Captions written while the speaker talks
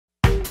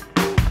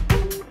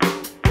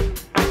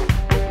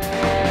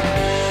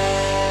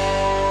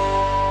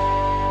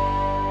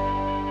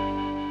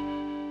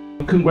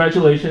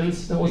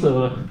congratulations. That was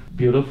a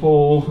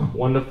beautiful,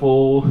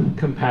 wonderful,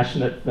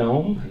 compassionate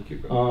film. Thank you,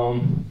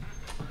 bro.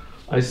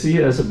 I see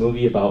it as a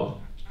movie about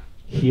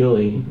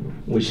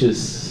healing, which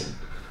is,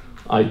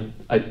 I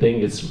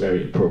think it's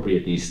very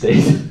appropriate these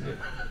days.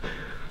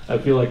 I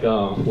feel like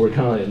we're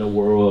kind of in a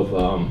world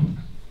of,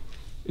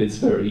 it's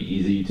very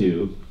easy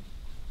to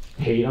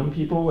hate on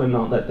people and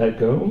not let that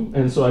go.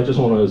 And so I just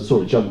want to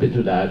sort of jump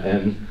into that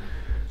and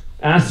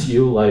ask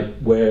you, like,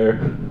 where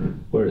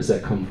does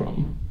that come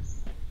from?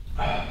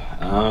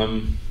 I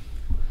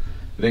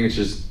think it's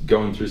just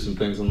going through some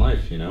things in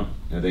life, you know?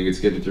 I think it's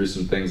getting through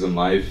some things in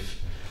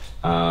life,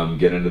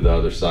 getting to the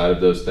other side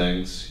of those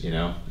things, you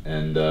know,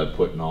 and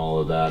putting all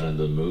of that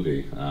into the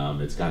movie.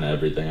 It's kind of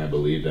everything I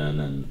believe in,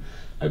 and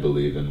I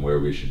believe in where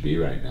we should be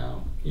right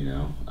now, you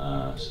know?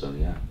 So,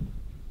 yeah.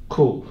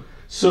 Cool.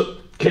 So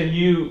can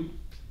you,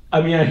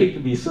 I mean, I hate to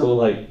be so,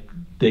 like,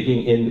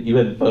 digging in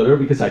even further,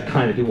 because I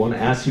kind of do want to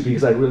ask you,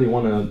 because I really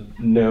want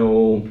to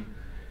know,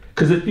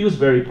 because it feels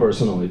very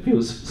personal. It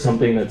feels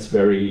something that's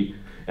very,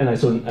 and I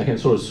can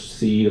sort of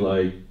see,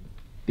 like,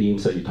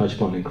 themes that you touch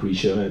upon in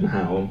Creature and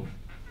how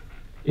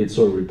it's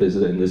sort of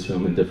revisited in this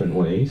film in different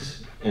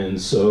ways.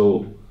 And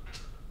so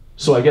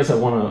I guess I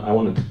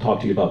wanted to talk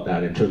to you about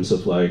that in terms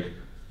of, like,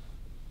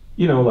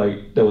 you know,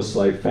 like, there was,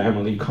 like,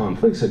 family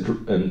conflicts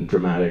and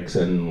dramatics,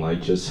 and,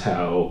 like, just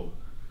how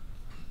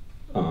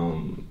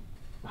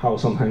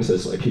sometimes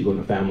there's, like, people in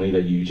the family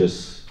that you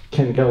just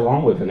can't get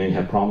along with, and then you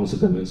have problems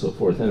with them and so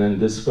forth. And then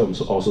this film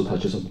also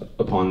touches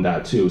upon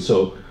that too.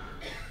 So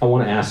I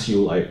want to ask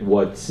you, like,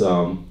 what's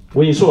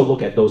when you sort of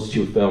look at those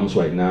two films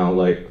right now,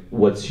 like,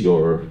 what's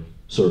your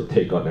sort of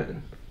take on it?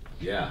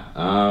 Yeah,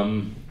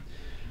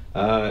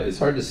 it's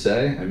hard to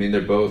say. I mean,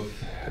 they're both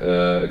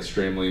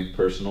extremely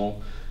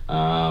personal.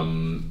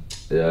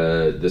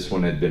 This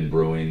one had been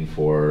brewing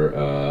for,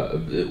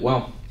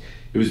 well,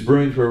 it was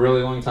brewing for a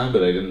really long time,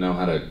 but I didn't know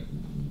how to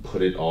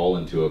put it all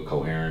into a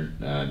coherent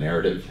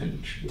narrative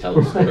and tell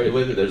a story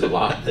with it. There's a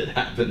lot that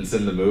happens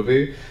in the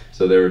movie,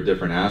 so there were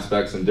different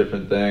aspects and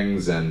different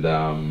things, and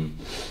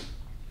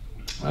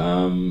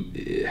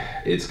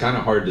it's kind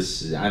of hard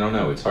to, I don't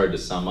know, it's hard to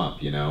sum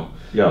up, you know?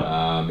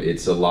 Yeah.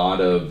 It's a lot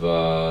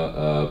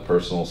of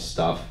personal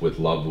stuff with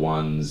loved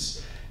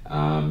ones,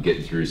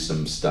 getting through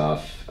some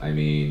stuff. I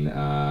mean,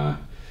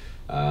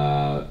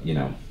 you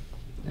know,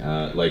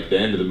 like the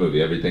end of the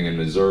movie, everything in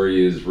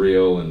Missouri is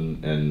real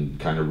and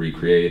kind of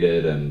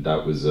recreated, and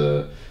that was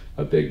a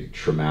big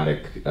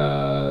traumatic,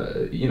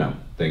 you know,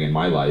 thing in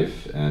my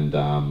life, and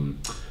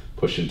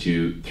pushing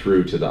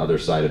through to the other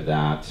side of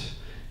that,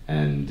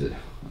 and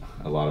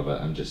a lot of it,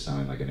 I'm just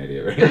sounding like an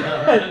idiot right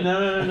now.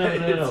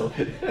 No.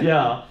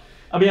 Yeah.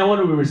 I mean, I want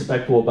to be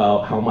respectful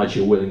about how much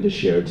you're willing to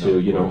share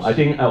too. You know, I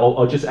think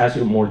I'll just ask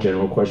you a more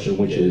general question,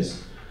 which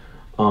is,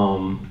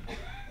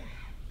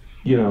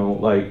 you know,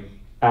 like,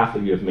 after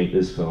you have made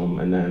this film,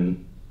 and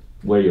then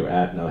where you're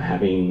at now,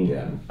 having,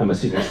 I'm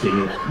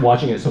assuming,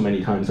 watching it so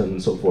many times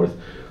and so forth,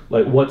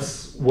 like, what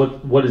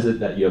is it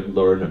that you have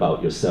learned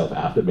about yourself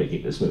after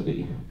making this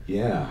movie?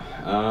 Yeah,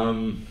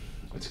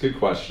 it's a good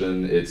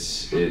question.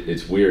 It's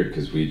weird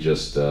because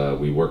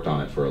we worked on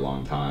it for a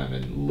long time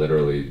and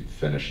literally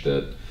finished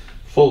it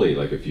fully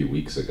like a few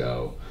weeks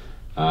ago.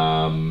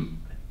 And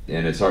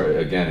it's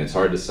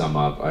hard to sum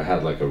up. I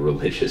had, like, a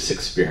religious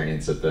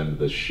experience at the end of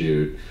the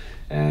shoot,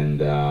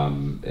 and I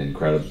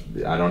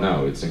don't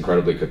know, it's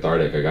incredibly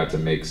cathartic. I got to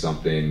make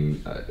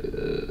something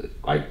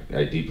I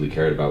deeply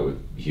cared about with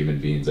human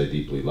beings I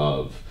deeply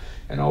love,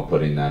 and all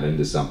putting that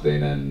into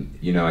something. And,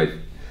 you know,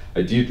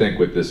 I do think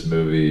with this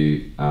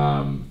movie,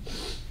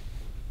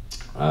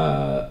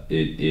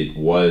 it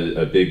was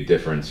a big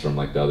difference from,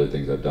 like, the other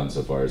things I've done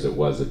so far, as it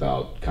was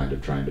about kind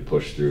of trying to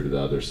push through to the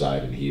other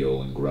side and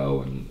heal and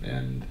grow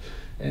and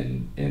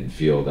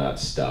feel that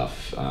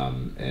stuff,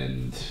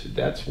 and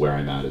that's where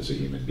I'm at as a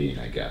human being,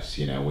 I guess.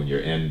 You know, when you're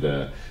in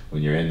the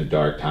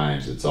dark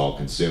times, it's all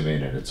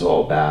consuming and it's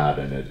all bad,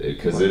 and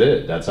because it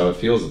is, that's how it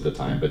feels at the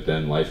time. But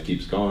then life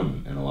keeps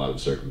going in a lot of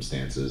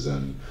circumstances,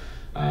 and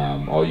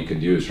all you can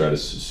do is try to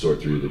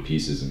sort through the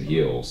pieces and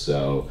heal.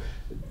 So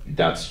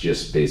that's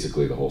just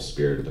basically the whole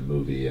spirit of the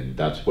movie, and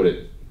that's what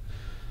it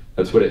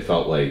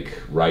felt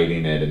like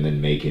writing it and then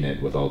making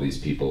it with all these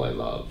people I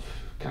love,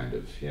 kind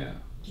of. Yeah.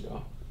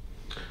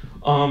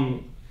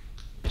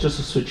 Just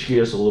to switch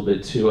gears a little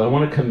bit too, I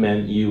want to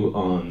commend you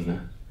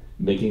on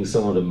making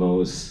some of the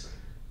most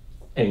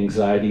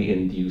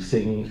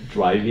anxiety-inducing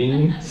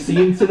driving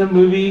scenes in a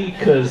movie,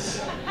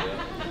 because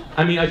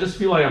I mean, I just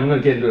feel like I'm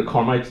gonna get into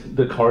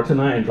the car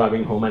tonight and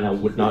driving home, and I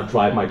would not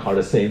drive my car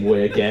the same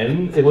way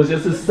again. It was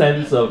just a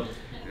sense of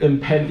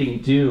impending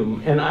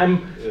doom, and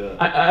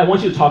I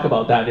want you to talk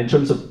about that in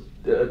terms of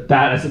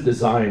that as a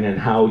design and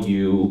how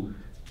you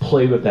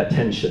play with that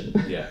tension.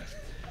 Yeah.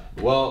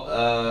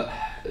 Well,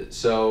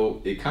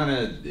 so it kind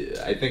of,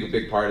 I think a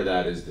big part of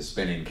that is the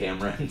spinning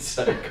camera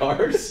inside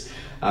cars.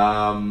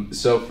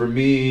 So for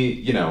me,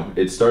 you know,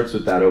 it starts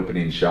with that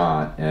opening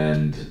shot,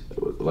 and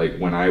like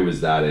when I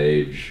was that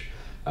age,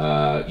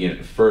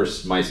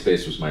 First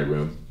MySpace was my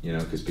room,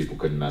 because people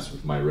couldn't mess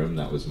with my room.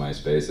 That was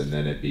MySpace, and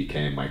then it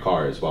became my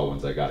car as well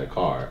once I got a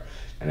car.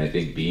 And I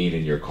think being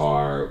in your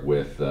car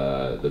with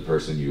the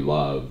person you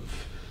love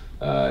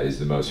is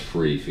the most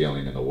free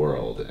feeling in the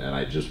world. And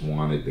I just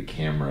wanted the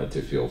camera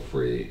to feel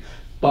free.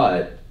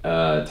 But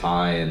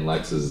Ty and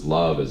Lex's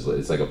love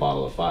it's like a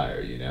bottle of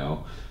fire,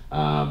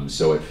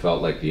 So it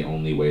felt like the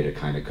only way to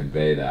kind of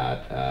convey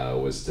that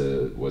was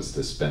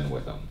to spend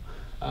with them.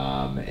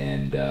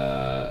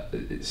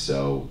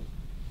 So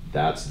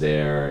that's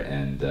there,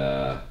 and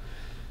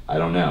I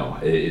don't know.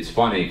 It's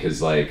funny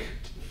because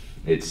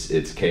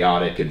it's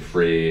chaotic and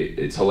free.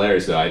 It's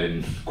hilarious though. I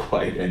didn't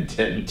quite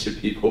intend to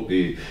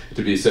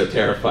be so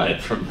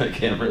terrified from the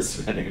camera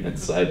spinning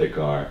inside the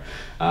car.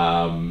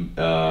 And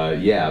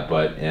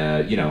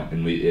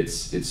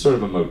it's sort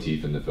of a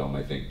motif in the film,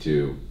 I think,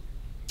 too,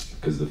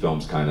 because the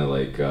film's kind of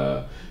like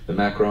the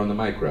macro and the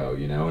micro,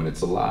 and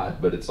it's a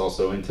lot, but it's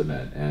also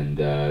intimate and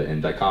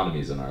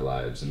dichotomies in our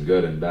lives and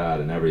good and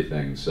bad and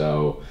everything.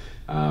 So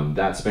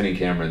that spinning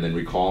camera and then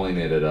recalling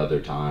it at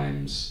other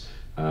times,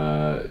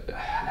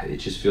 it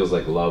just feels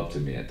like love to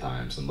me at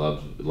times, and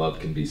love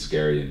can be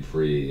scary and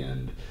free,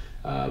 and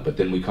but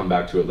then we come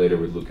back to it later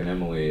with Luke and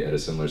Emily at a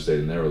similar state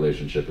in their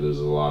relationship. There's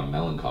a lot of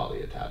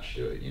melancholy attached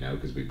to it,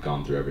 because we've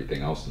gone through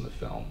everything else in the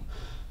film,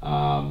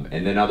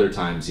 and then other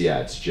times,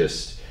 it's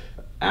just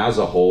as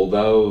a whole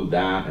though,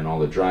 that and all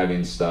the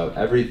driving stuff,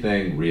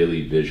 everything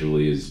really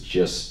visually is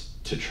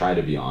just to try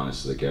to be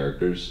honest with the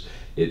characters.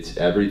 It's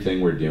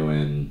everything we're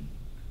doing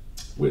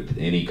with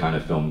any kind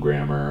of film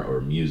grammar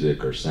or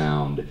music or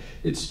sound,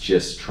 it's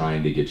just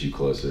trying to get you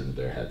closer to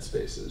their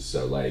headspaces.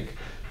 So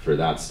for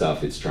that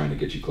stuff, it's trying to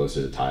get you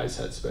closer to Ty's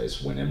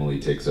headspace. When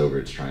Emily takes over,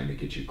 it's trying to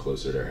get you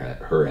closer to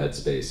her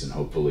headspace, and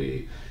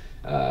hopefully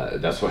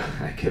that's why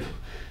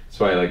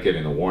I like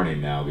giving a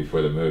warning now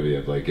before the movie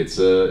of it's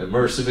a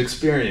immersive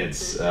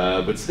experience,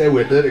 but stay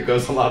with it. It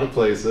goes a lot of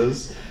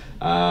places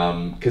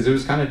because it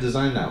was kind of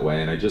designed that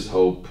way, and I just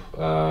hope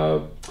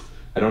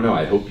I don't know.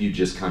 I hope you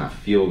just kind of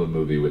feel the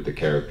movie with the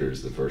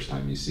characters the first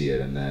time you see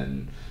it, and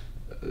then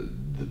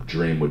the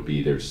dream would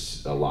be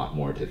there's a lot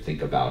more to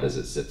think about as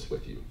it sits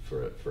with you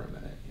for a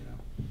minute,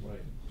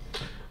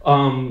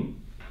 Right.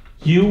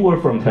 You were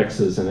from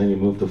Texas, and then you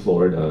moved to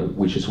Florida,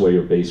 which is where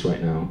you're based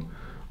right now.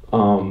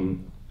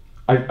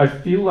 I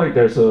feel like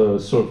there's a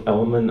sort of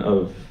element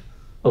of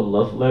a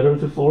love letter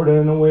to Florida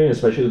in a way,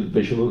 especially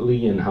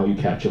visually, and how you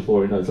capture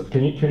Florida.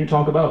 Can you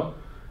talk about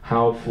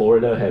how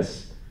Florida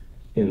has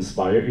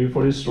inspired you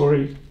for this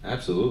story?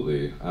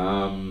 Absolutely.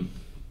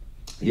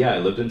 I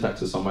lived in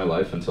Texas all my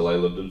life until I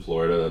lived in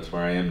Florida. That's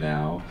where I am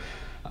now,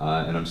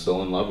 and I'm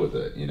still in love with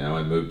it.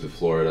 I moved to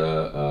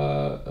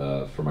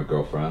Florida for my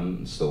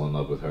girlfriend. Still in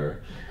love with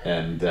her,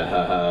 and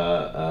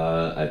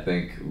I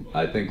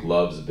think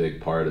love's a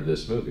big part of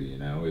this movie.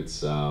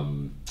 It's I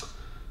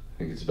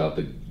think it's about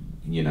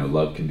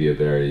love can be a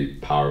very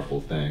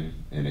powerful thing,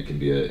 and it can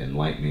be an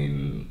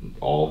enlightening,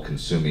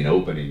 all-consuming,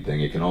 opening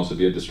thing. It can also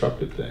be a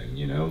destructive thing.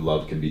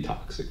 Love can be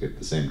toxic at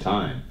the same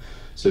time.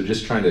 So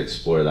just trying to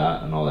explore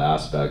that and all the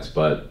aspects.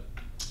 But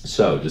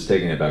so just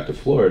taking it back to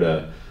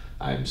Florida,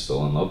 I'm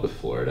still in love with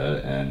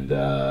Florida, and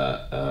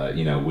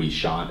we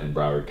shot in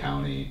Broward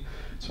County.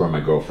 It's where my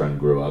girlfriend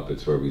grew up.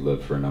 It's where we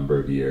lived for a number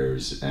of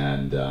years,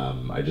 and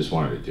I just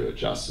wanted to do it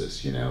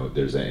justice.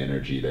 There's that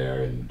energy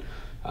there, and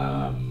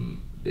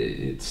I'm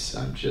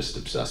just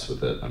obsessed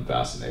with it. I'm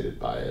fascinated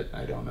by it.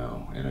 I don't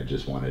know, and I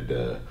just wanted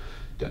to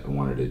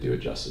do it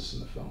justice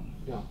in the film.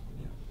 Yeah.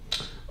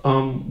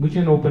 We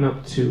can open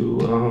up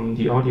to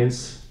the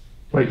audience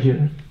right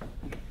here.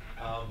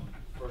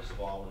 First of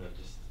all, I want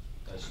to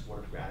just a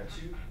word of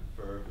gratitude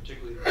for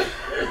particularly the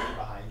person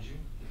behind you.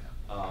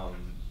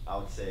 I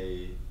would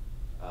say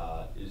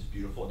it was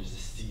beautiful just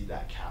to see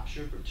that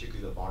capture,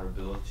 particularly the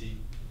vulnerability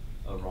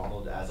of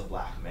Ronald as a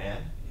black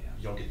man.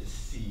 You don't get to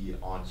see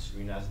on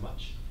screen as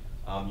much.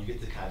 You get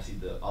to kind of see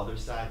the other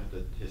side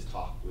with his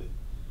talk with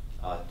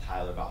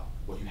Tyler about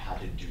what you had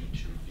to do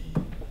to be,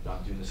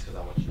 I'm doing this because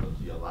I want you to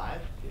be alive.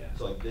 Yeah.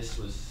 So this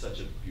was such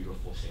a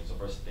beautiful scene. So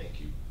first,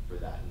 thank you for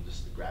that, and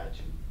just the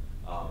gratitude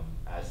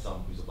as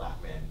someone who's a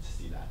black man to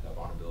see that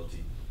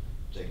vulnerability,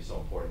 which I think is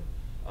so important.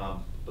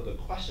 But the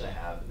question I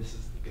have, and this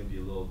is going to be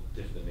a little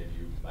different than maybe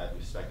you might have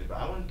expected, but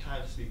I want to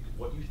kind of speak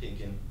what you're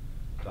thinking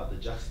about the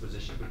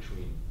juxtaposition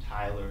between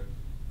Tyler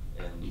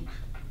and Luke,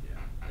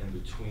 and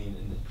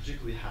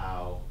particularly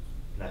how,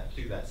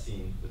 particularly that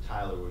scene with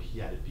Tyler where he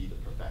had to be the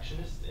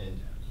perfectionist and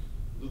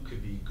Luke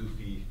could be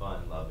goofy,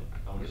 fun, loving.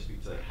 I want to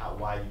speak to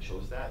why you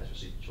chose that,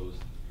 especially chose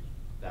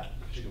that,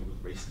 particularly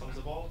with race comes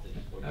involved.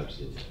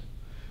 Absolutely.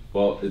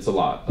 Well, it's a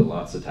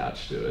lot's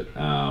attached to it.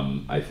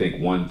 I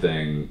think one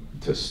thing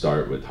to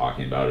start with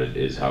talking about it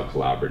is how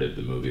collaborative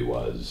the movie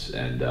was,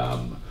 and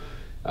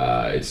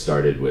it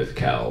started with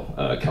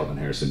Kelvin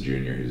Harrison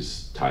Jr.,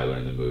 who's Tyler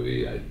in the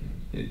movie.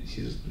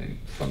 He's a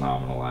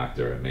phenomenal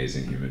actor,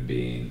 amazing human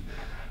being.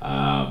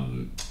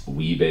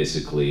 We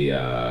basically,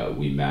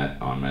 we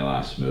met on my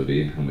last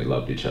movie, and we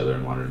loved each other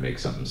and wanted to make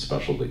something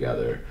special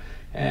together.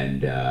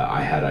 And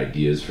I had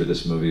ideas for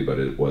this movie, but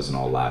it wasn't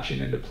all latching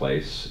into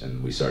place,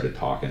 and we started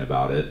talking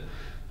about it.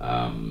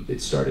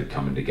 It started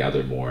coming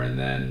together more, and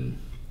then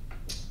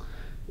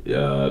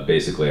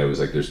basically I was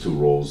like, there's two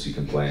roles you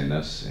can play in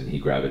this, and he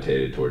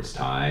gravitated towards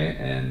Ty,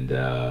 and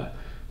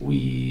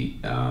we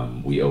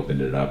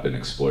opened it up and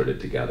explored it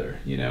together,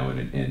 you know,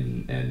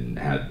 and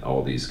had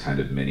all these kind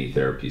of mini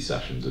therapy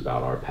sessions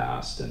about our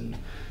past and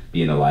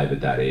being alive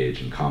at that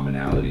age and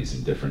commonalities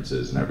and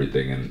differences and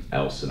everything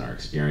else in our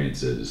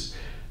experiences,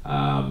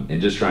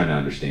 and just trying to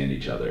understand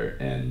each other.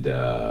 And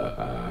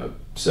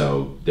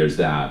so there's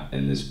that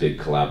and this big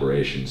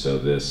collaboration. So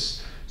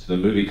the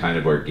movie kind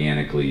of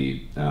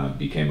organically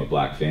became a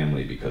Black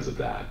family because of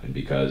that, and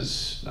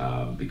because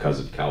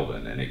of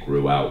Kelvin, and it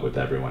grew out with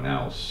everyone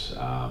else.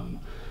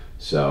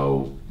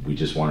 So we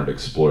just wanted to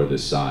explore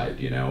this side,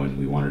 you know, and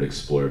we wanted to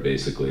explore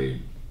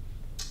basically,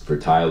 for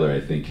Tyler, I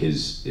think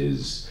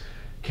his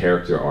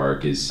character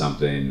arc is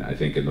something, I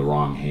think in the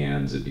wrong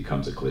hands it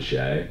becomes a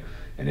cliche,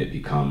 and it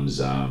becomes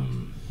a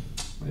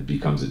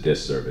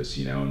disservice,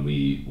 you know. And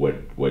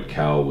what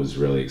Kel was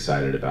really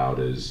excited about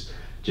is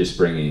just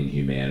bringing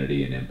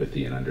humanity and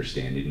empathy and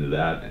understanding to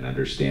that, and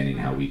understanding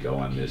how we go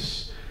on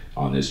this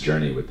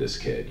journey with this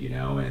kid, you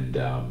know.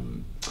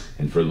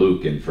 And for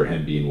Luke, and for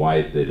him being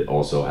white, that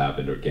also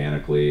happened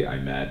organically. I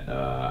met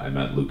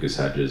Lucas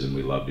Hedges, and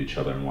we loved each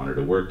other and wanted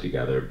to work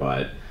together.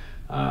 But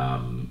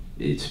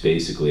it's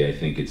basically, I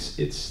think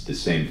it's the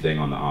same thing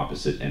on the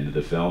opposite end of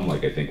the film.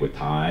 Like, I think with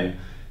Ty,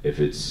 if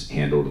it's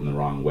handled in the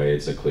wrong way,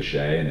 it's a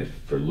cliche, and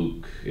for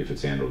Luke, if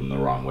it's handled in the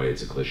wrong way,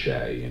 it's a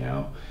cliche, you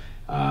know.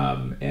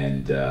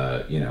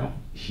 You know,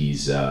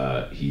 he's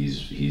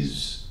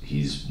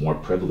more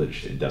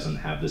privileged and doesn't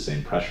have the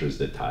same pressures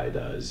that Ty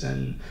does,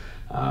 and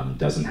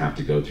doesn't have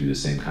to go through the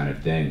same kind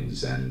of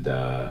things. And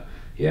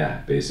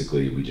yeah,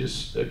 basically we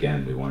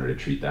wanted to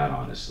treat that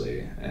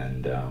honestly,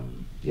 and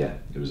yeah,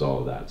 it was all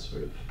of that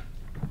sort of.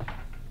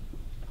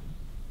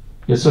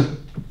 Yes, sir.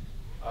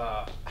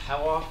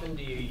 How often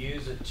do you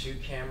use a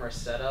 2-camera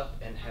setup,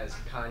 and has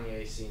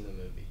Kanye seen the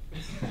movie?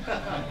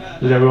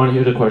 Did everyone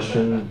hear the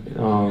question?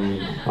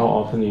 How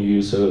often do you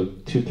use a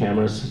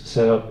 2-camera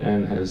setup,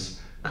 and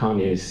has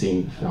Kanye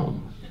seen the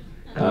film?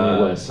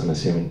 Kanye West, I'm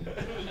assuming.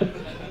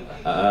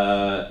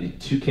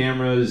 2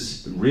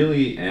 cameras,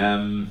 really,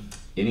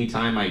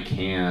 anytime I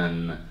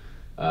can,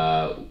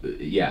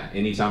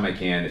 anytime I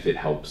can, if it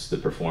helps the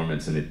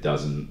performance and it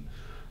doesn't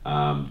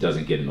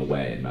get in the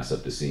way and mess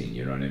up the scene,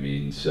 you know what I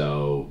mean?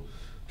 So,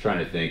 trying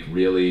to think,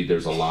 really,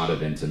 there's a lot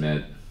of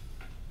intimate,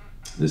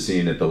 the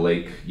scene at the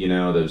lake, you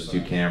know, those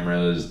 2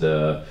 cameras,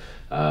 the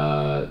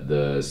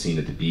scene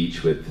at the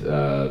beach with,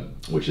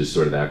 which is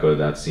sort of the echo of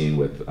that scene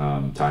with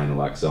Ty and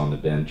Alexa on the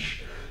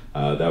bench,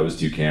 that was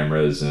 2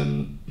 cameras.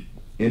 And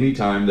any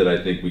time that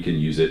I think we can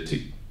use it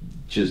to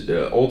just,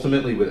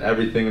 ultimately with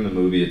everything in the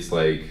movie, it's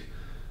like,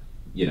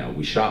 you know,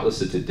 we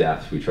shotless it to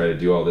death, we try to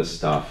do all this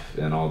stuff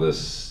and all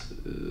this,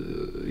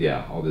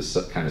 all this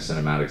kind of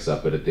cinematic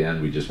stuff, but at the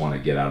end we just want to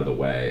get out of the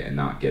way and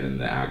not get in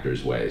the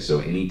actor's way. So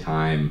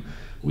anytime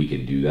we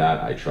can do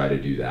that, I try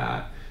to do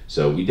that.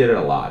 So we did it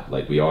a lot.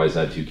 Like, we always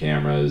had 2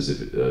 cameras,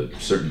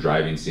 certain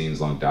driving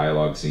scenes, long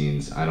dialogue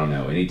scenes, I don't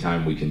know.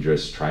 Anytime we can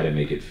just try to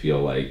make it feel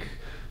like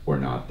we're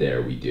not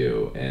there, we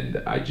do.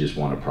 And I just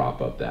want to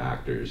prop up the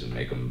actors and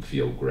make them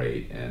feel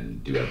great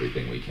and do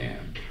everything we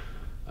can.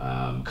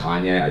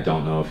 Kanye, I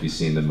don't know if you've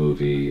seen the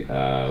movie.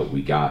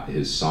 We got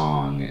his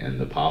song and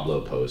the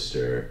Pablo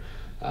poster,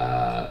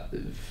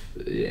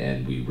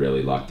 and we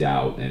really lucked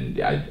out. And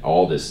I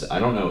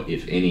don't know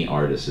if any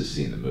artist has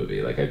seen the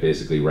movie. Like, I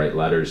basically write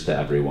letters to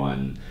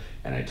everyone,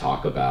 and I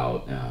talk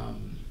about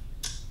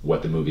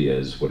what the movie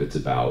is, what it's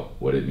about,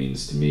 what it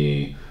means to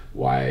me,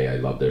 why I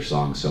love their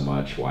song so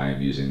much, why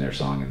I'm using their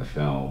song in the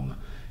film.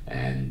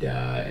 And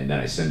then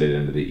I send it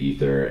into the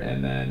ether,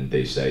 and then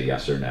they say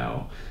yes or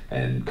no.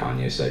 And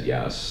Kanye said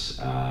yes,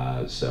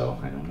 so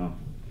I don't know.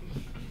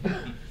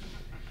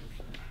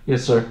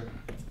 Yes, sir.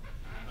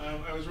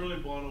 I was really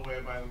blown away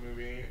by the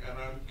movie, and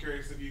I'm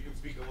curious if you can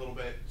speak a little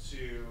bit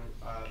to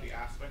the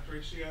aspect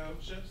ratio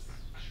shifts.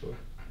 Sure.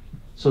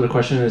 So the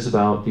question is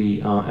about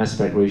the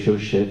aspect ratio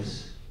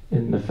shifts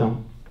in the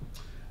film?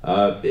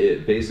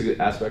 Basically,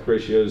 aspect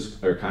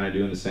ratios are kind of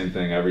doing the same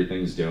thing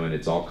everything's doing.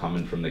 It's all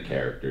coming from the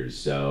characters.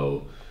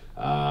 So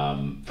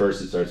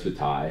first it starts with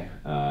Ty,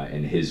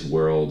 and his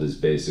world is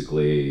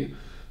basically,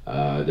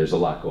 there's a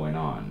lot going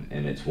on,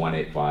 and it's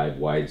 1.85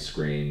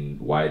 widescreen,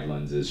 wide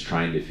lenses,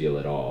 trying to feel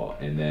it all.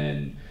 And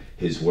then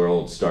his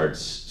world starts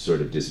sort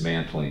of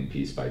dismantling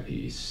piece by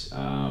piece.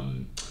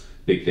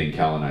 Big thing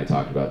Cal and I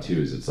talked about too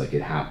is it's like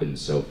it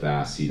happens so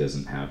fast, he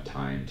doesn't have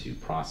time to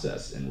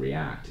process and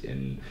react,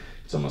 and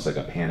it's almost like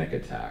a panic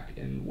attack.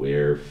 And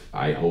where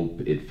I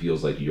hope it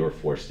feels like you're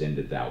forced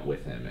into that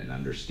with him and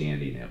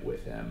understanding it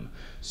with him.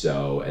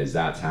 So as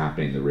that's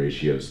happening, the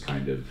ratio's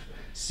kind of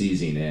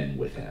seizing in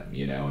with him,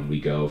 you know, and we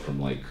go from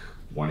like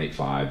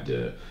 185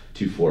 to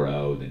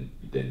 240,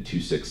 then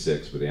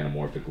 266 with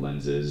anamorphic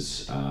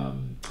lenses.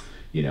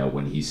 You know,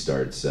 when he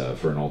starts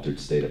for an altered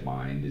state of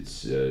mind,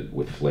 it's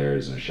with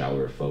flares and a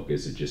shallower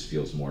focus, it just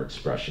feels more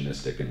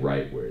expressionistic and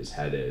right where his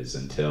head is,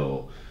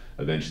 until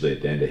eventually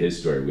at the end of his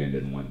story we end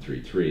in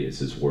 133 as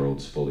his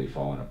world's fully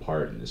fallen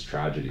apart and his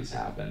tragedies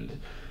happened.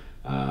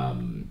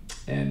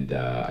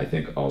 I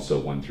think also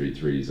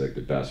 133 is like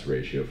the best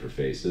ratio for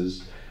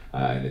faces,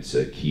 and it's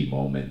a key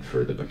moment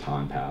for the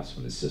baton pass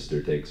when his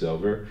sister takes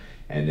over.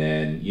 And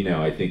then, you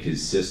know, I think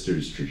his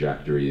sister's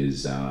trajectory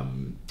is,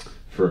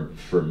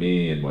 for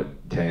me and what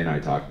Tay and I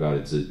talked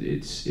about,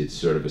 it's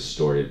sort of a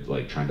story of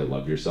like trying to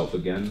love yourself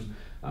again,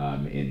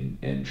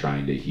 and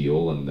trying to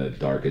heal in the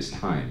darkest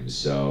times.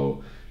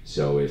 So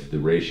if the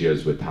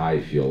ratios with Ty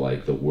feel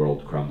like the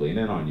world crumbling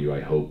in on you, I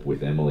hope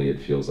with Emily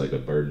it feels like a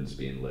burden's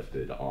being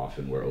lifted off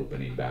and we're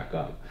opening back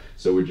up.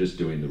 So we're just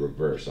doing the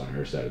reverse on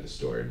her side of the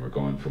story, and we're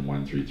going from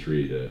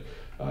 133 to,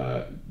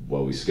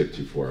 well, we skip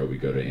 240, we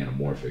go to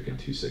anamorphic and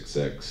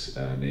 266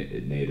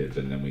 native,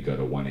 and then we go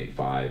to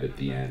 185 at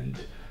the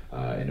end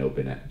and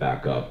open it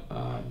back up,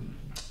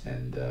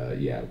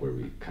 yeah, where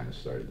we kind of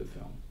started the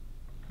film.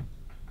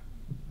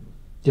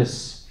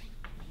 Yes.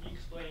 Can you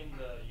explain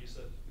the use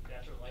of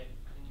natural light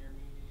in your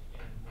movie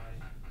and why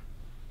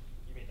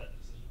you made that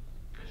decision?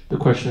 The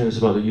question is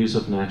about the use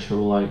of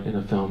natural light in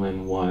a film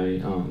and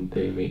why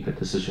they made that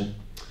decision.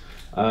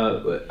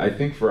 I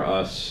think for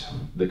us,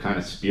 the kind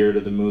of spirit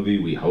of the movie,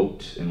 we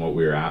hoped, and what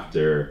we were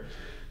after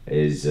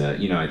is,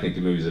 you know, I think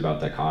the movie's about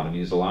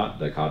dichotomies a lot,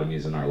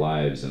 dichotomies in our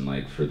lives, and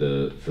like for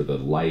the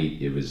light,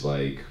 it was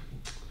like,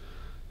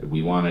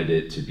 we wanted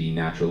it to be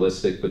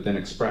naturalistic, but then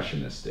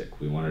expressionistic.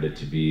 We wanted it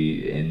to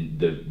be in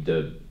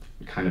the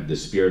kind of the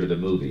spirit of the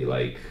movie,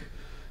 like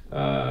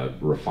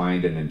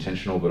refined and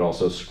intentional, but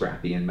also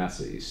scrappy and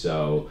messy.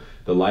 So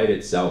the light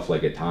itself,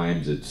 like at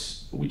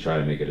times we try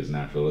to make it as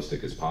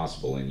naturalistic as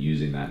possible and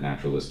using that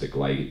naturalistic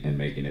light and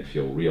making it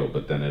feel real.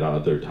 But then at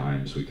other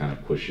times we kind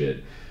of push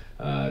it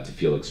to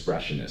feel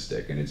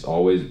expressionistic, and it's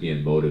always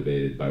being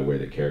motivated by where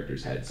the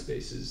characters'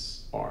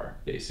 headspaces are,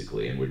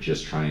 basically. And we're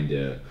just trying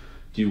to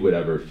do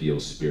whatever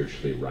feels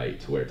spiritually right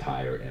to where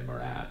Ty or Em are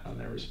at on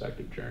their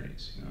respective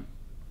journeys. You know?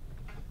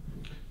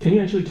 Can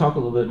you actually talk a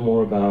little bit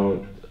more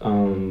about,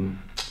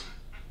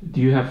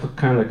 do you have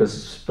kind of like a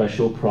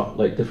special,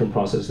 different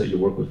process that you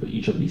work with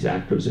each of these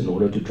actors in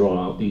order to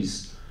draw out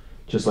these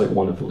just like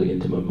wonderfully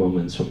intimate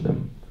moments from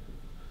them?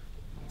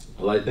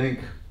 Well, I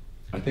think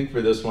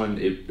for this one,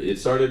 it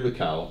started with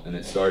Cal, and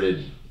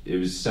it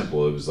was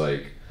simple. It was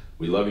like,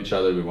 we love each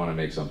other, we want to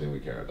make something we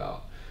care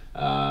about.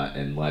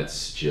 And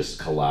let's just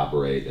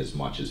collaborate as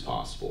much as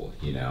possible,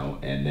 you know,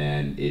 and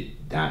then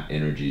that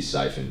energy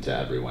siphoned to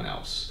everyone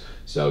else.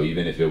 So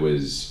even if it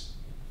was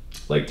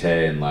like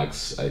Tay and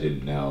Lex, I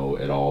didn't know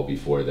at all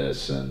before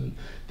this, and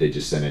they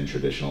just sent in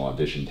traditional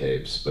audition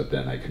tapes, but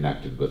then I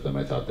connected with them.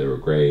 I thought they were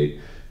great.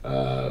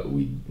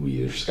 We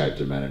either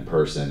Skyped or met in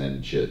person,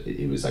 and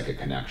it was like a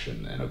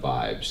connection and a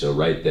vibe. So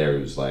right there,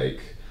 it was like,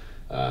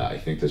 I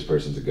think this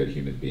person's a good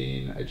human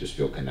being. I just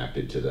feel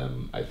connected to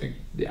them. I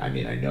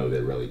know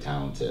they're really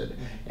talented.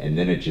 And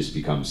then it just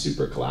becomes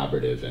super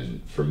collaborative.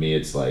 And for me,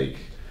 it's like,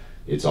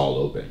 it's all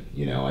open.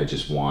 You know, I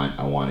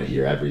want to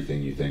hear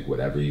everything you think,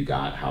 whatever you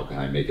got. How can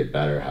I make it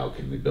better? How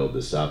can we build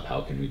this up?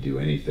 How can we do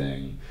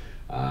anything?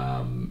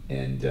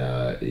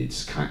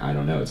 It's I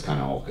don't know, it's kind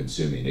of all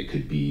consuming. It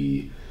could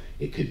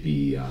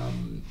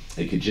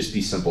just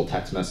be simple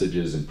text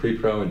messages in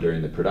pre-pro and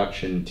during the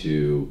production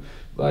to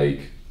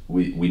like,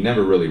 we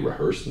never really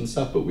rehearsed and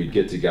stuff, but we'd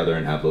get together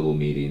and have little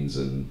meetings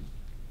and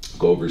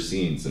go over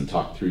scenes and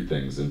talk through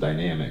things and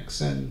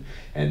dynamics, and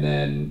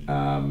then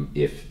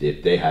if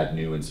they had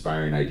new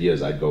inspiring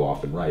ideas, I'd go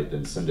off and write,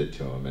 then send it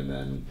to them, and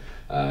then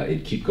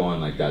it'd keep going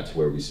like that to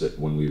where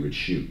when we would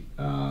shoot.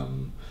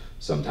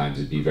 Sometimes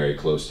it'd be very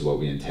close to what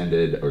we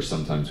intended, or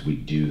sometimes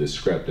we'd do the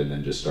script and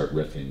then just start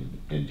riffing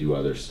and do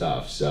other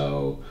stuff.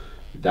 So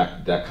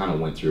that kind of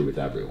went through with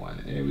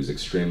everyone, and it was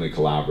extremely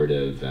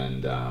collaborative.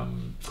 And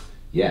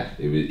yeah,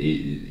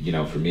 you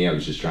know, for me, I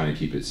was just trying to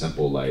keep it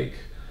simple, like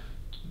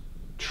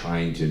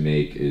trying to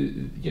make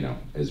you know,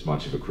 as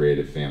much of a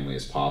creative family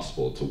as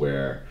possible, to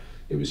where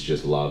it was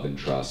just love and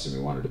trust, and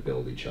we wanted to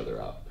build each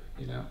other up,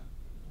 you know.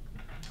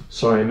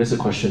 Sorry, I missed a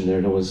question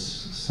there. There was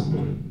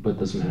someone, but it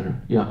doesn't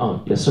matter. Yeah,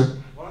 yes, sir?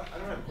 Well, I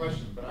don't have a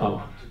question, but I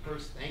want to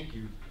first thank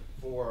you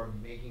for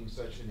making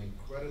such an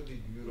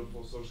incredibly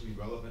beautiful, socially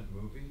relevant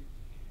movie.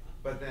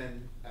 But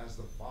then, as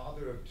the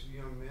father of two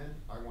young men,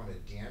 I want to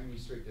damn you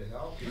straight to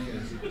hell,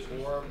 because it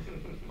tore,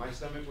 my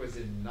stomach was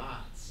in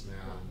knots, man.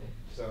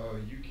 So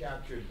you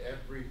captured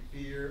every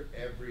fear,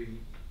 every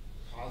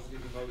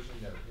positive emotion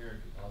that a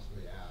parent could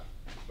possibly have.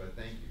 But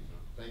thank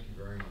you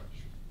very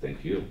much.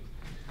 Thank you.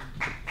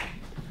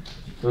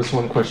 There was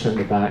one question in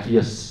the back.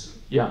 Yes,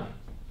 yeah.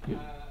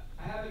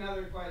 I have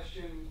another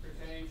question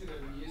pertaining to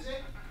the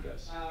music.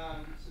 Yes.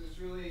 I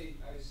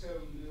was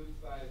so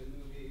moved by the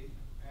movie,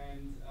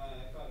 and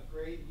I thought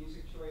great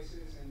music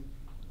choices, and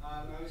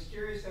I was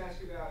curious to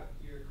ask about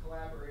your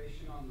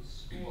collaboration on the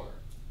score.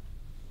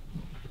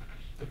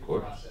 Of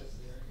course. process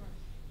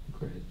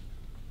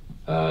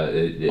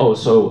there. Oh,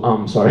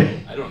 so sorry.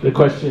 I don't know. The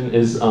question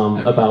is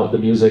about the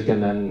music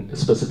and then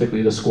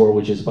specifically the score,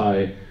 which is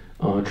by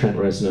Trent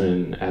Reznor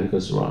and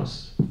Atticus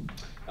Ross.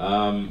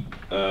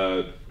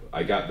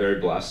 I got very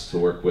blessed to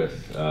work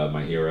with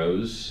my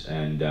heroes,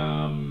 and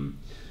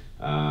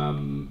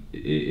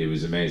it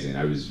was amazing.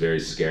 I was very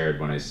scared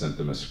when I sent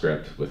them a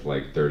script with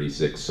like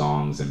 36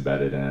 songs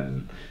embedded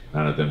in.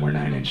 None of them were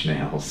Nine Inch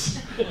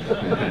Nails.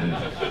 And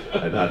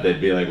I thought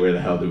they'd be like, where the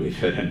hell do we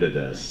fit into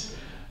this?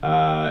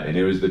 And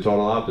it was the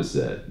total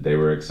opposite. They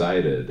were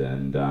excited,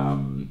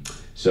 and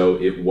so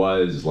it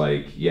was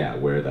like, yeah,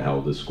 where the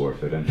hell does score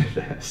fit into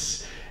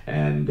this?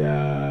 And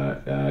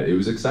it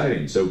was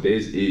exciting. So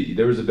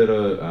there was a bit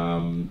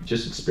of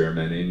just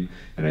experimenting,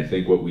 and I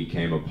think what we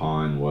came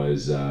upon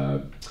was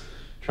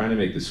trying to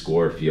make the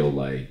score feel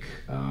like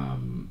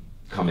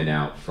coming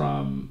out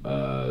from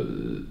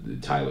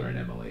Tyler and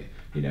Emily,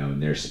 you know,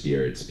 and their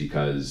spirits,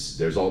 because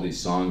there's all these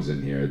songs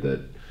in here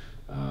that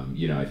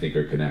you know, I think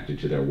are connected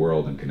to their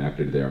world and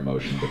connected to their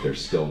emotion, but they're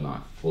still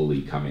not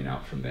fully coming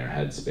out from their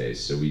headspace.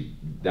 So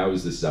that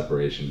was the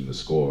separation in the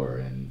score,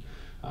 and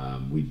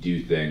we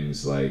do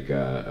things like,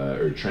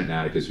 or Trent and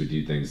Atticus would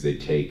do things, they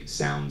take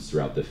sounds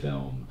throughout the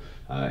film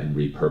and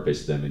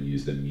repurpose them and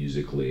use them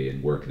musically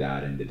and work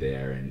that into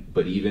there.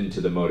 But even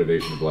to the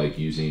motivation of like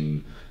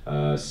using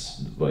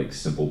like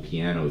simple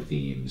piano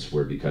themes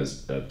were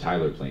because of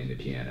Tyler playing the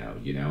piano,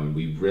 you know, and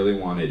we really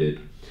wanted it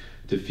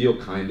to feel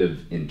kind of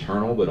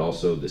internal, but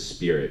also the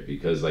spirit,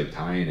 because like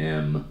Ty and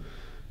Em,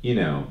 you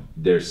know,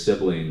 they're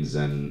siblings,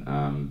 and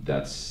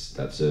that's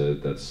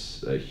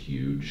a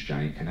huge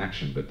giant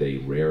connection, but they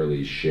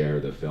rarely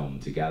share the film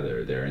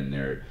together. They're in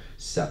their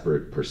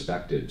separate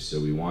perspectives, so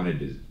we wanted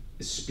to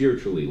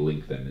spiritually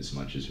link them as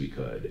much as we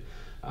could.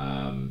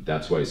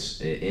 That's why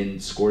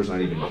Score's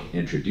not even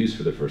introduced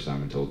for the first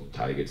time until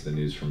Ty gets the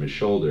news from his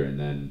shoulder, and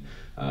then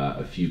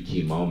a few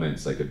key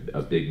moments, like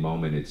a big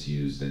moment it's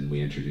used, and we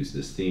introduce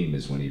this theme,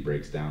 is when he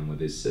breaks down with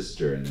his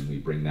sister, and then we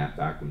bring that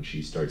back when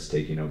she starts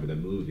taking over the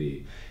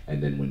movie,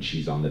 and then when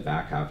she's on the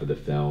back half of the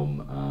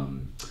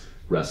film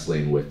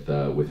wrestling with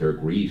her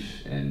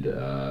grief and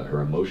her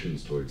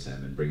emotions towards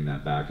him, and bring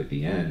that back at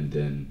the end.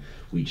 And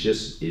we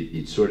just,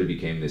 it sort of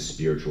became this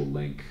spiritual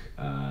link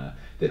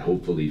that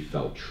hopefully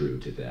felt true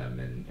to them,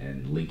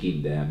 and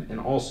linking them, and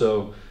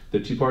also the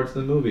two parts of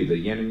the movie, the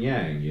yin and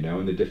yang, you know,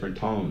 and the different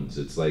tones.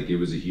 It's like, it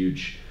was a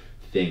huge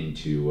thing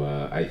to,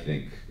 I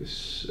think,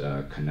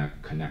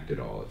 connect it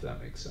all, if that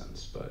makes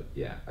sense. But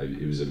yeah,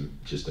 it was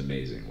just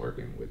amazing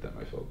working with them.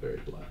 I felt very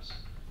blessed.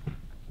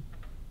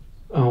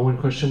 One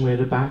question way at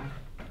the back.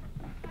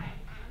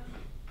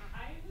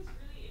 I was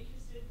really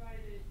interested by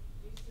the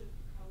use of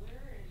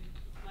color and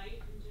light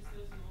and just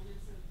those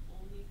moments of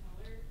only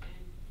color,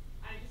 and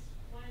I just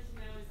wanted to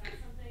know, is that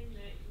something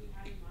that you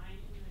had in mind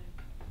in the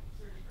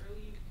sort of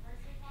early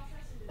parts of the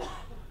process, or did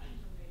that come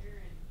until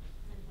later,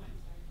 and what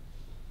inspired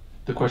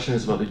that? The question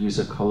is about the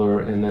use of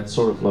color, and that's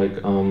sort of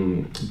like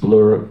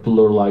blur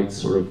light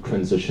sort of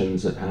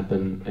transitions that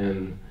happen,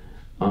 and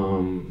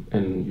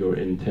your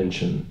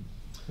intention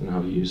and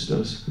how you use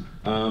those.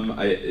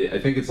 I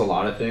think it's a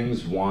lot of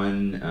things.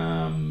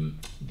 One,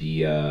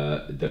 the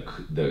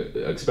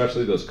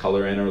especially those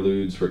color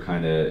interludes were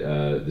kind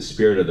of the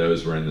spirit of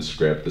those were in the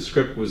script. The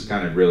script was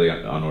kind of really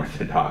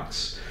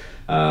unorthodox.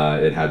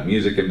 It had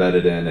music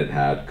embedded in, it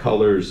had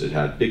colors, it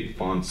had big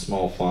fonts,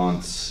 small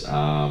fonts,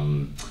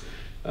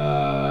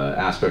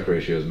 aspect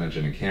ratios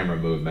mentioned in camera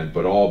movement,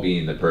 but all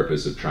being the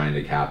purpose of trying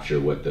to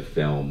capture what the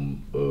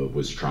film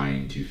was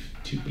trying to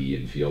be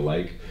and feel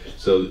like.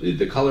 So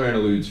the color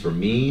interludes for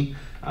me,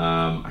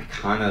 I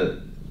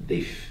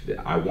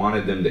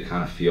wanted them to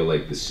kind of feel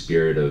like the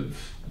spirit of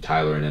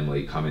Tyler and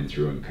Emily coming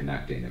through and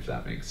connecting, if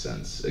that makes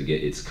sense.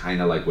 Again, it's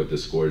kind of like what the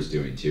score is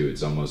doing too.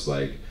 It's almost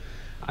like,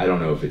 I don't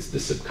know if it's the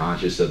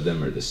subconscious of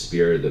them or the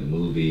spirit of the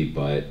movie,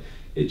 but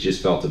it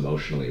just felt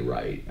emotionally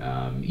right.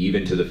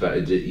 Even to the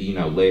fact, you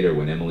know, later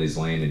when Emily's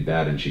laying in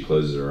bed and she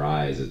closes her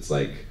eyes, it's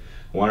like,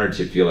 I want her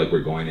to feel like we're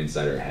going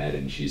inside her head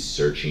and she's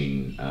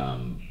searching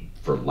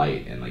for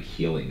light and like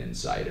healing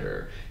inside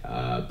her.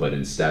 But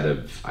instead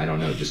of, I don't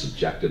know, just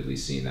objectively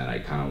seeing that, I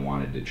kind of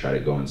wanted to try to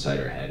go inside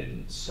her head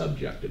and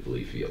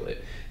subjectively feel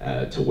it,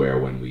 to where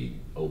when we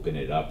open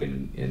it up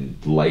and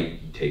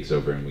light takes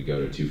over and we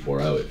go to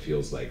 240, it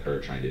feels like her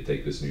trying to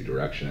take this new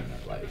direction in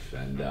her life.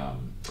 And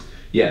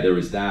yeah, there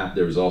was that.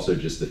 There was also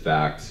just the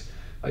fact,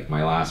 like,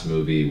 my last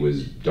movie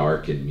was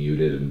dark and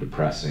muted and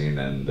depressing,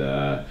 and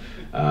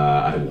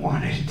I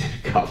wanted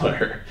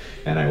color,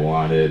 and I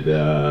wanted,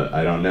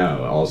 I don't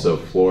know, also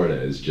Florida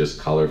is just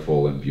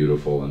colorful and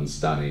beautiful and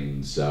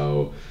stunning,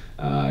 so,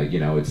 you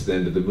know, it's the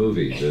end of the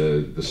movie,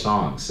 the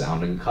song,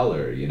 sound and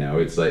color, you know,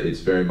 it's like, it's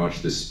very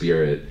much the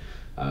spirit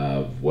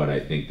of what I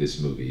think this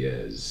movie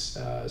is,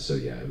 so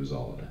yeah, it was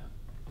all of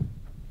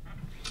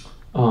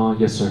that.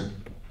 Yes, sir.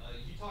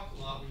 You talked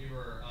a lot when you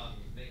were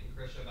making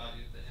Krisha about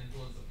the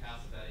influence of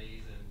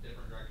Cassavetes and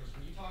different directors.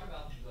 Can you talk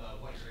about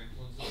what your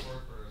influences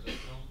were for this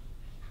film?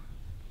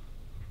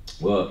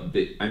 Well,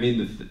 I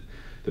mean,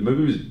 the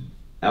movie was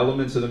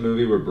elements of the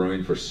movie were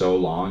brewing for so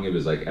long. It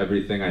was like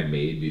everything I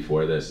made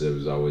before this, it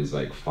was always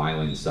like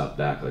filing stuff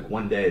back. Like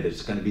one day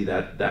there's going to be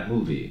that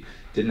movie.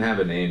 Didn't have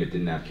a name, it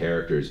didn't have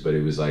characters, but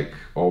it was like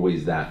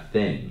always that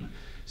thing.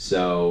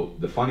 So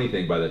the funny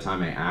thing, by the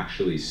time I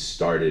actually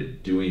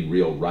started doing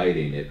real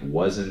writing, it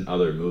wasn't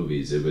other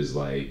movies. It was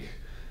like,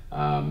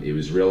 it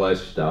was real life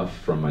stuff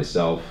from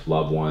myself,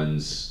 loved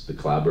ones, the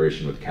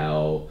collaboration with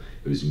Kel.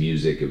 It was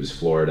music, it was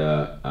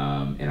Florida,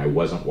 and I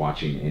wasn't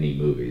watching any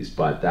movies.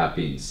 But that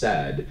being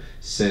said,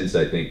 since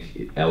I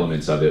think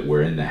elements of it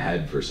were in the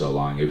head for so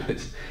long, it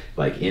was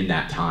like in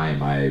that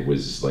time I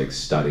was like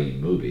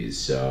studying movies,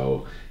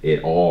 so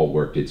it all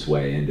worked its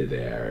way into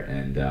there.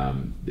 And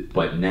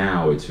but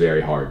now it's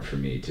very hard for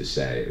me to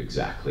say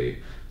exactly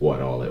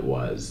what all it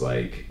was.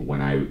 Like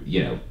when I,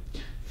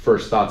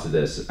 first thoughts of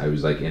this, I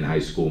was like in high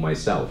school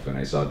myself, and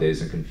I saw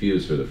Dazed and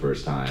Confused for the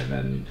first time,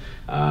 and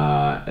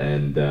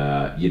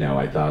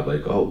I thought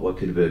like, oh, what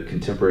could a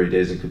contemporary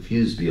Dazed and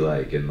Confused be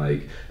like? And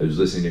like I was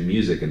listening to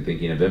music and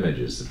thinking of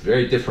images. It's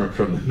very different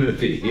from the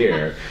movie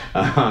here,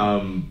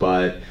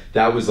 but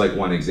that was like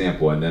one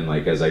example. And then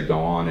like as I go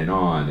on,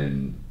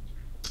 and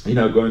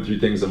going through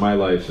things in my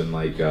life, and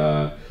like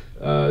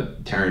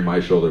tearing my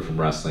shoulder from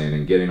wrestling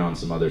and getting on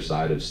some other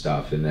side of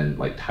stuff, and then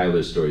like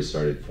Tyler's story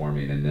started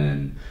forming, and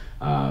then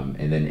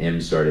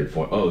M started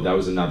that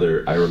was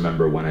another. I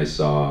remember when I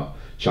saw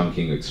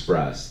Chungking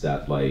Express,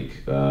 that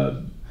like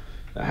I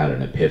had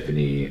an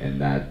epiphany, and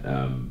that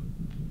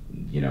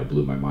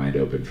blew my mind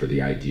open for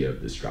the idea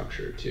of the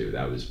structure too.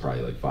 That was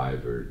probably like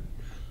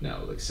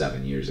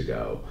 7 years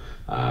ago,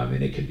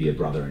 and it could be a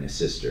brother and a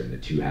sister, and the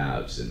two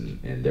halves,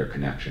 and their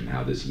connection,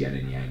 how this yin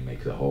and yang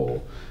make the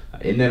whole.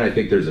 And then I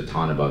think there's a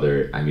ton of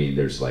other,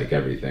 there's like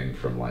everything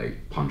from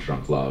like Punch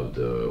Drunk Love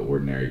to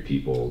Ordinary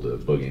People to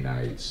Boogie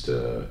Nights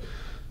to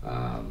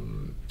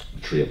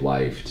Tree of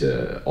Life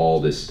to all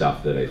this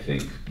stuff that I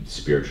think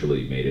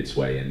spiritually made its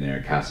way in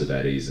there,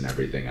 Cassavetes and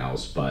everything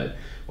else. But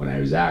when I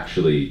was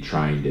actually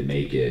trying to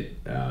make it,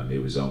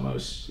 it was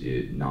almost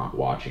not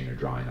watching or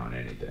drawing on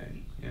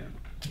anything.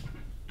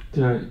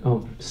 Yeah.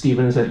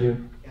 Steven, is that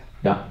you?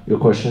 Yeah, your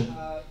question?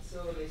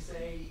 So they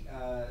say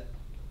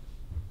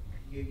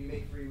you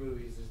make 3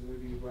 movies. There's the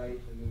movie you write,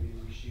 the movie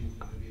that you shoot, and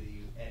the movie that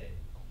you edit.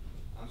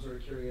 I'm sort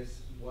of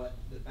curious what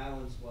the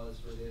balance was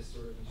for this,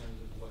 sort of in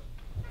terms of what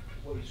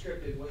you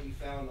scripted, what you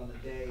found on the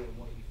day, and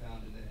what you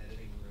found in the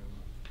editing room,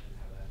 and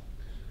how that.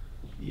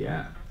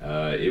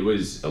 Yeah, it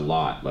was a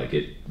lot. Like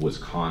it was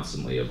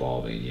constantly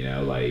evolving.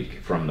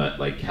 Like from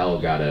the Kel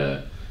got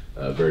a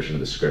version of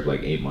the script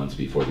like 8 months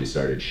before we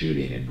started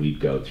shooting, and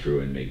we'd go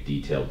through and make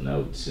detailed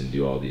notes and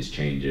do all these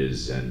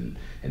changes, and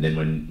then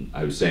when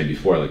I was saying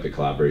before, like the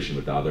collaboration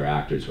with the other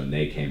actors when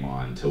they came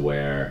on, to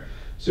where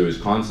so it was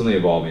constantly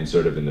evolving,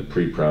 sort of in the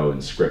pre-pro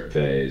and script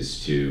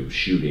phase to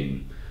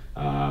shooting,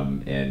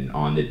 and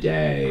on the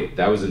day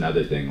that was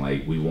another thing.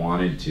 Like we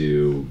wanted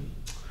to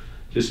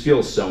just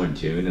feel so in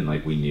tune, and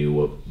like we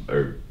knew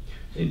or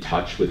in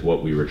touch with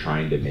what we were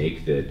trying to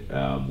make,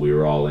 that we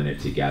were all in it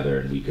together,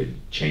 and we could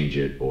change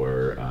it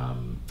or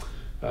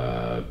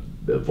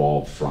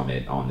evolve from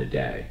it on the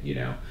day,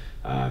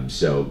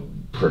 so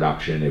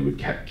production, it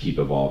would keep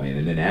evolving.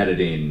 And then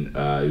editing,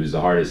 it was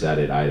the hardest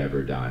edit I'd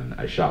ever done.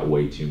 I shot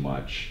way too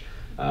much.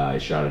 I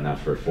shot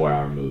enough for a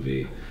 4-hour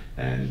movie,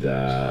 and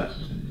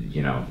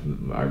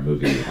our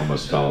movie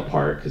almost fell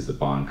apart because the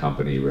Bond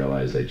company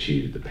realized I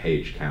cheated the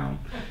page count,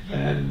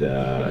 and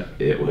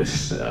it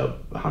was a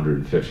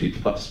 150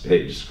 plus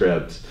page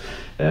script,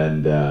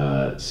 and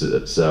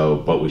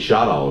but we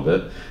shot all of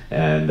it,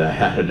 and I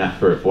had enough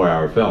for a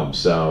 4-hour film.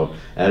 So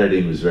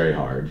editing was very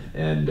hard,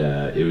 and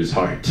it was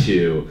hard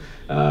to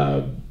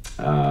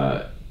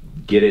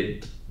get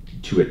it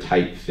to a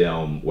tight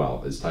film,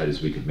 well, as tight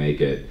as we could make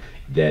it,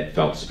 that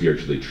felt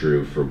spiritually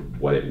true for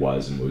what it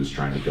was and what it was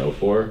trying to go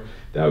for.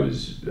 That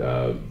was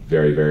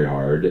very, very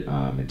hard.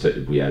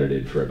 We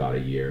edited for about a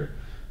year.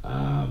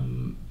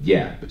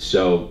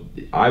 So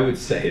I would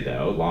say,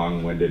 though,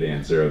 long-winded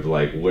answer of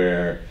like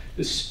where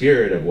the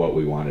spirit of what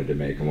we wanted to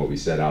make and what we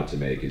set out to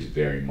make is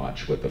very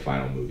much what the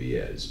final movie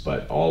is.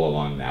 But all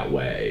along that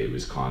way, it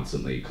was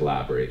constantly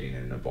collaborating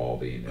and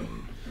evolving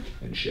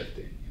and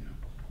shifting.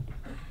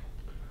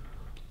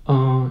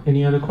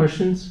 Any other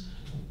questions?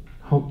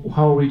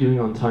 How are we doing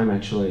on time,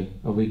 actually?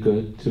 Are we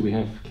good? Can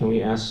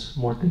we ask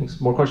more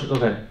things? More questions?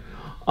 Okay.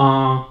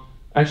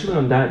 Actually,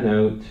 on that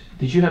note,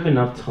 did you have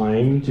enough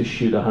time to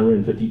shoot a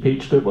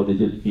 150-page script, or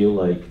did it feel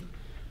like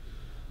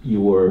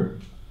you were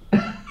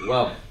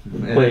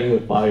playing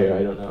with fire?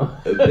 I don't know.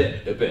 A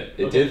bit.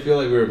 It did feel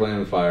like we were playing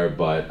with fire,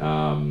 but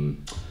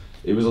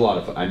it was a lot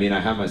of fun. I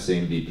have my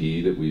same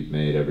VP that we've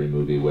made every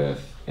movie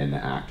with, and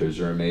the actors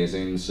are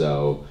amazing,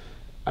 so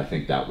I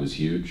think that was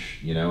huge,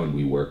 and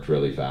we worked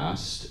really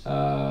fast.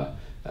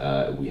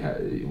 We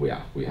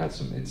had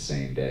some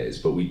insane days,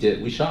 but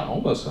we shot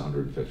almost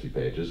 150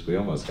 pages. We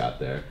almost got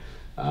there,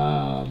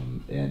 but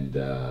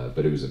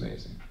it was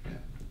amazing. Yeah.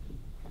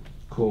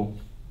 Cool.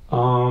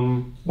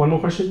 One more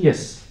question?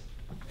 Yes.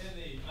 In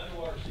the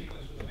underwater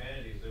sequence with the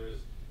manatees,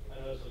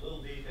 I noticed a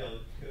little detail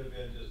that could have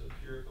been just a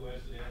pure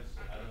coincidence.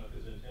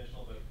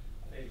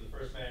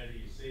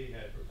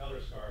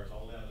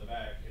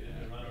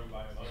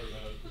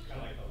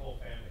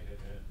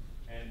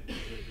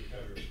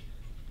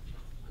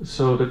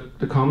 So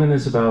the comment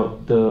is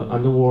about the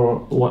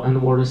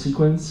underwater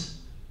sequence.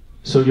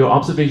 So your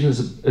observation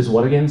is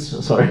what again?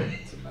 Sorry.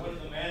 One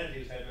of the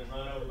manatees had been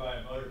run over by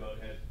a motorboat,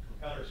 had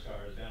propeller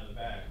scars down the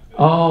back.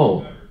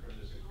 Oh. Recovered from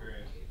this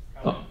experience.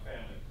 Coming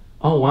family.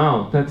 Oh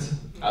wow,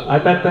 I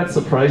bet that's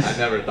a surprise. I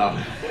never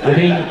thought. I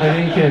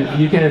think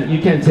you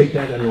can take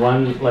that and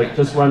run, like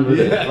just run with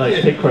it,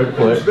 like take credit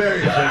for It's it.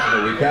 very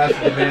intentional. We cast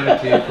the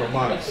manatee for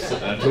months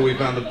until we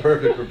found the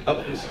perfect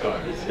propeller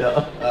scars.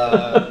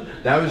 Yeah.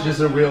 That was just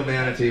a real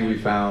manatee we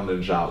found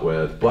and shot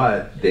with,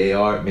 but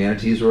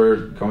manatees were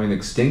going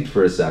extinct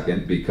for a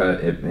second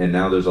and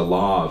now there's a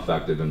law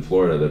effective in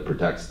Florida that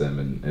protects them,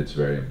 and it's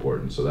very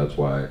important. So that's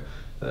why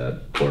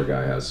that poor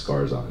guy has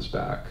scars on his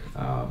back.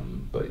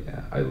 But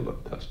yeah,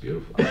 that's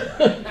beautiful.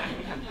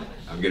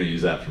 I'm gonna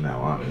use that from now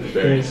on. It's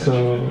very Okay,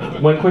 so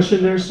one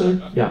question there, sir.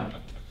 Yeah.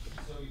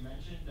 So you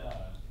mentioned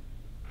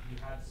you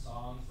had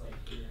songs like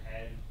in your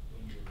head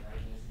when you were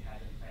writing this, and you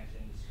had them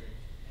planted in the script,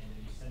 and then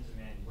you sent them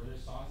in. Were there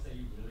songs that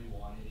you really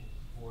wanted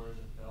for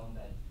the film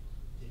that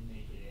didn't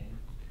make it in,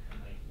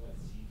 and like what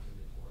scenes was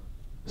it for?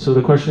 So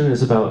the question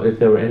is about if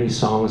there were any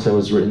songs that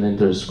was written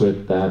into the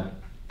script that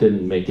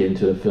didn't make it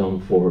into the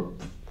film for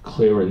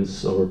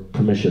clearance or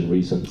permission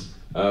reasons.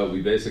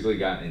 We basically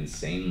got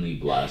insanely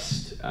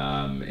blessed,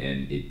 and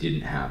it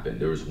didn't happen.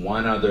 There was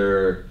one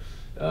other,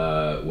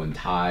 when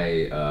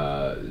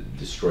Ty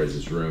destroys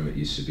his room, it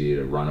used to be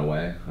a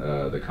Runaway,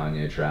 the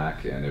Kanye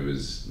track, and it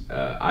was,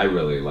 I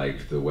really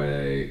liked the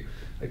way,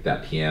 like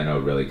that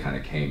piano really kind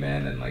of came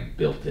in and like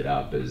built it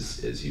up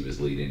as he was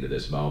leading to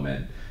this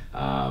moment.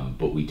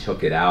 But we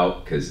took it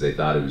out because they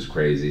thought it was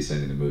crazy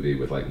sending the movie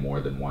with like more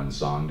than one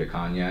song to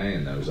Kanye,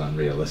 and that was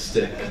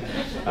unrealistic.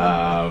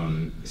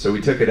 So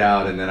we took it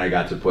out, and then I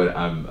got to put,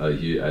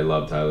 I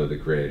love Tyler the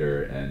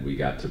Creator, and we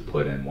got to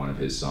put in one of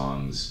his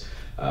songs,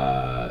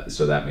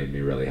 so that made me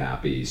really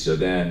happy. So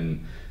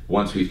then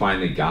once we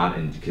finally got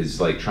in,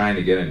 because like trying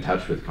to get in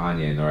touch with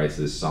Kanye and the rights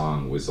to this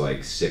song was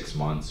like 6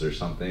 months or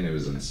something, it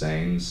was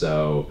insane.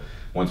 So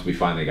once we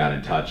finally got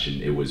in touch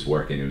and it was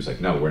working, it was like,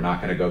 no, we're not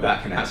going to go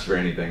back and ask for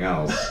anything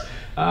else.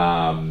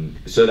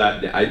 So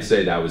that, I'd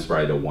say that was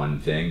probably the one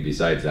thing.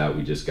 Besides that,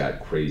 we just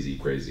got crazy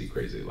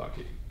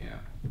lucky. Yeah.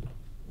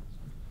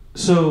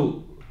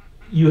 So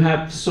you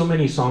have so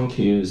many song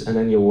cues, and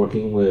then you're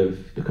working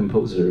with the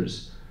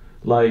composers.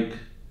 Like,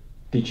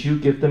 did you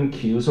give them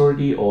cues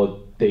already,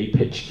 or they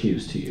pitch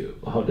cues to you?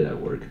 How did that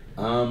work?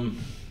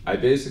 I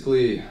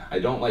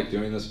don't like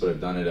doing this, but I've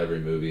done it every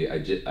movie. I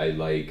did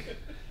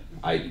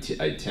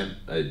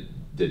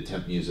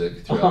temp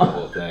music throughout the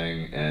whole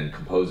thing, and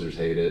composers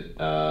hate it.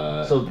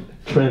 So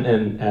Trent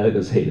and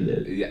Atticus hated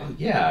it.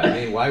 Yeah. I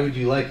mean, why would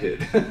you like it?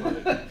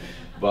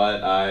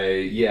 But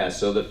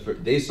so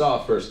they saw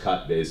a first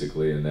cut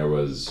basically, and there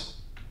was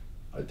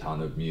a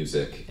ton of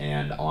music,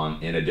 and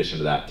in addition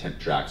to that, temp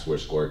tracks where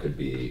score could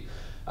be.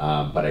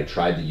 But I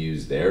tried to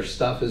use their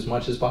stuff as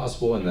much as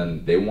possible, and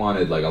then they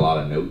wanted like a lot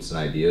of notes and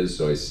ideas,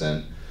 so I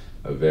sent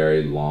a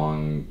very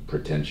long,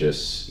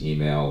 pretentious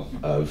email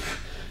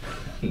of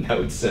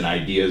notes and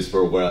ideas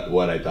for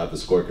what I thought the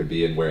score could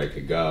be and where it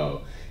could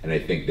go. And I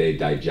think they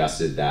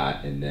digested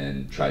that and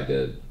then tried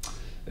to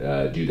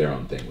do their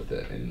own thing with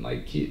it and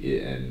like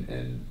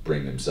and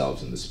bring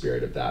themselves in the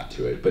spirit of that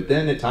to it. But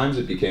then at times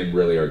it became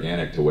really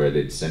organic to where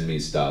they'd send me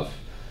stuff,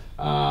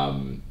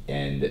 and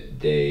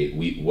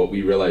what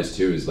we realized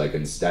too is like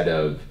instead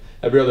of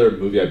every other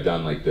movie I've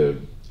done, like the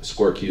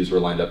score cues were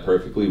lined up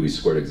perfectly. We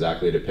scored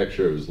exactly to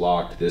picture. It was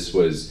locked.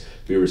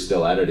 We were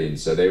still editing,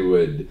 so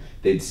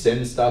they'd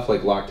send stuff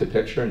like locked to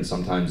picture, and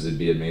sometimes it'd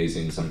be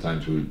amazing.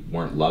 Sometimes we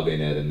weren't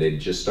loving it, and they'd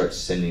just start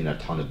sending a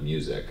ton of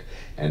music,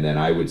 and then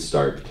I would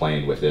start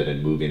playing with it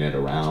and moving it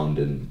around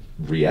and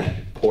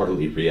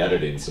poorly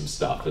re-editing some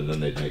stuff, and then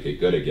they'd make it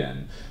good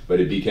again.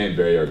 But it became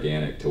very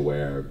organic to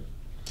where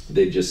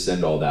they'd just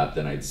send all that,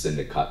 then I'd send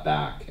a cut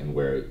back and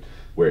where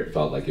it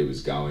felt like it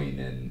was going,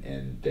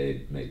 and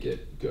they'd make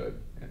it good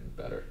and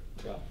better.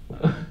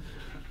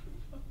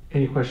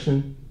 Any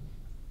question?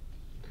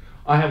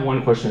 I have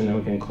one question, and then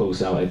we can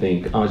close out, I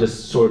think.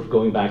 Just sort of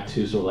going back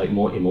to sort of like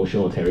more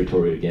emotional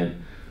territory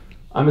again.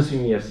 I'm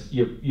assuming, yes,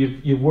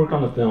 you've worked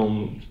on the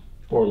film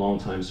for a long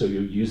time, so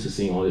you're used to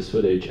seeing all this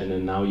footage, and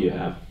then now you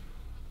have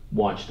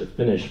watched the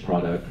finished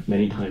product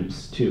many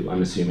times too,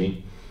 I'm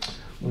assuming.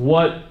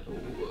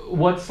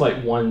 What's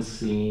like one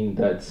scene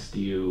that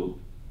still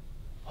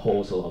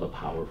holds a lot of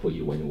power for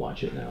you when you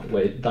watch it now,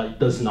 where it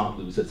does not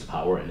lose its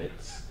power, and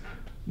it's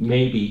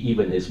maybe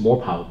even is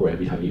more powerful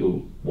every time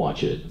you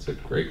watch it? It's a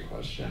great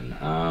question.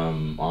 I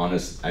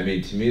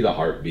mean, to me, the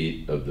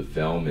heartbeat of the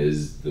film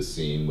is the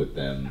scene with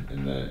them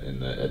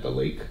at the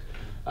lake,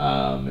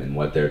 and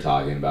what they're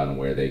talking about and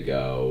where they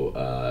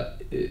go.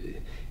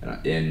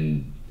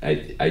 And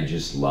I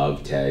just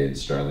love Tay and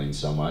Sterling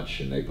so much,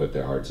 and they put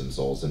their hearts and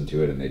souls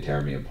into it, and they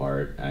tear me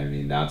apart. I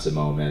mean, that's a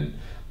moment.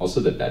 Also,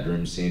 the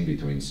bedroom scene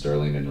between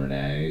Sterling and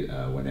Renee,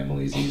 when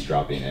Emily's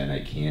eavesdropping in,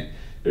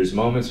 there's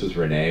moments with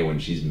Renee when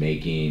she's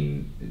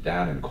making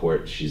that in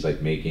court, she's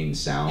like making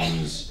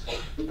sounds,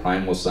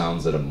 primal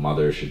sounds that a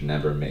mother should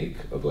never make,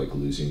 of like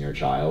losing your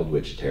child,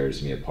 which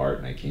tears me apart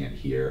and I can't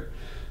hear.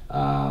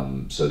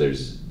 So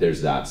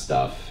there's that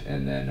stuff,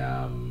 and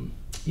then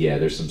yeah,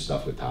 there's some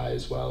stuff with Ty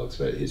as well. It's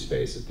his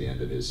face at the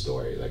end of his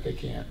story. Like I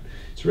can't.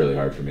 It's really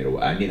hard for me to.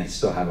 I mean, I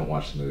still haven't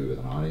watched the movie with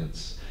an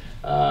audience.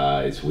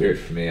 It's weird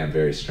for me. I'm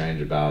very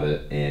strange about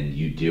it. And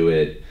you do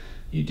it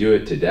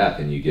to death,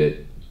 and you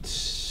get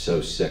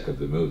so sick of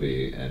the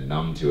movie and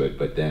numb to it.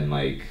 But then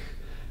like,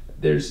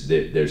 there's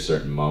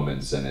certain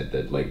moments in it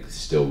that like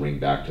still ring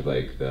back to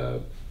like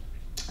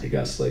I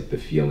guess like the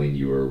feeling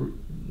you were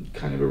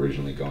kind of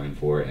originally going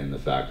for, and the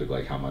fact of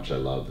like how much I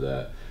love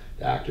the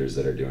actors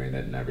that are doing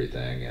it and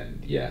everything,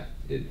 and yeah,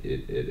 it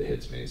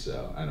hits me.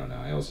 So I don't know.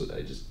 I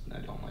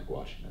don't like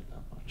watching it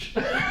that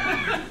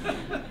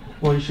much.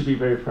 Well, you should be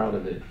very proud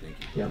of it.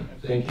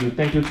 Thank you.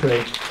 Thank you,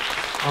 Trey.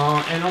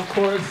 And of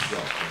course,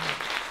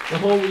 the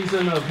whole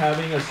reason of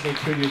having a sneak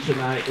preview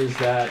tonight is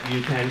that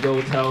you can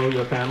go tell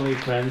your family,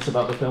 friends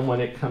about the film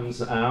when it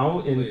comes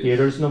out in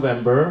theaters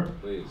November.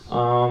 Please.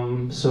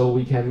 So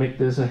we can make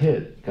this a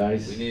hit,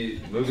 guys. We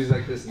need movies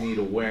like this. Need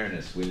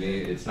awareness.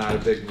 It's not a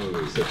big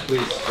movie, so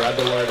please spread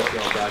the word if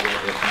y'all got it.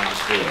 If not,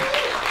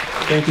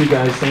 please. Thank you,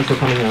 guys. Thanks for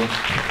coming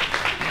out.